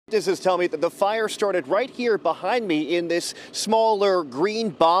Witnesses tell me that the fire started right here behind me in this smaller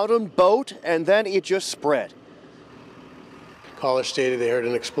green-bottomed boat, and then it just spread. Callers stated they heard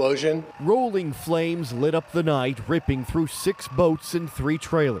an explosion. Rolling flames lit up the night, ripping through 6 boats and 3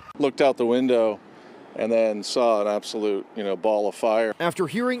 trailers. Looked out the window and then saw an absolute, ball of fire. After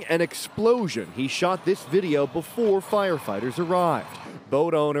hearing an explosion, he shot this video before firefighters arrived.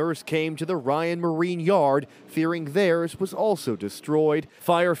 Boat owners came to the Ryan Marine Yard, fearing theirs was also destroyed.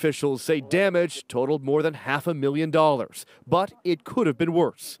 Fire officials say damage totaled more than $500,000, but it could have been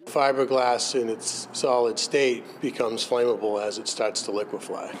worse. Fiberglass in its solid state becomes flammable as it starts to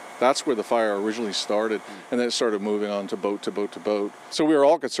liquefy. That's where the fire originally started, and then it started moving on to boat to boat to boat. So we were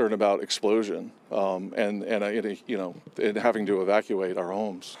all concerned about explosion and having to evacuate our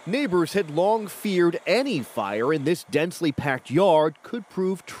homes. Neighbors had long feared any fire in this densely packed yard could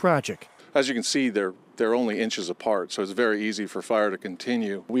prove tragic. As you can see, they're only inches apart, so it's very easy for fire to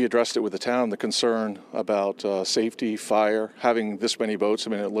continue. We addressed it with the town, the concern about safety, fire, having this many boats. I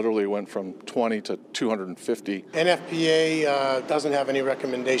mean, it literally went from 20 to 250. NFPA doesn't have any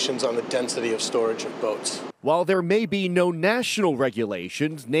recommendations on the density of storage of boats. While there may be no national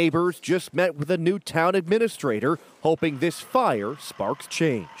regulations, neighbors just met with a new town administrator, hoping this fire sparks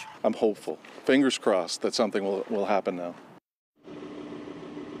change. I'm hopeful. Fingers crossed that something will happen now.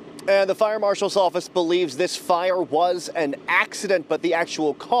 And the fire marshal's office believes this fire was an accident, but the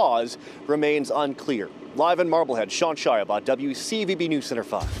actual cause remains unclear. Live in Marblehead, Sean Shiabot, WCVB News Center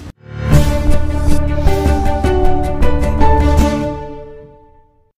 5.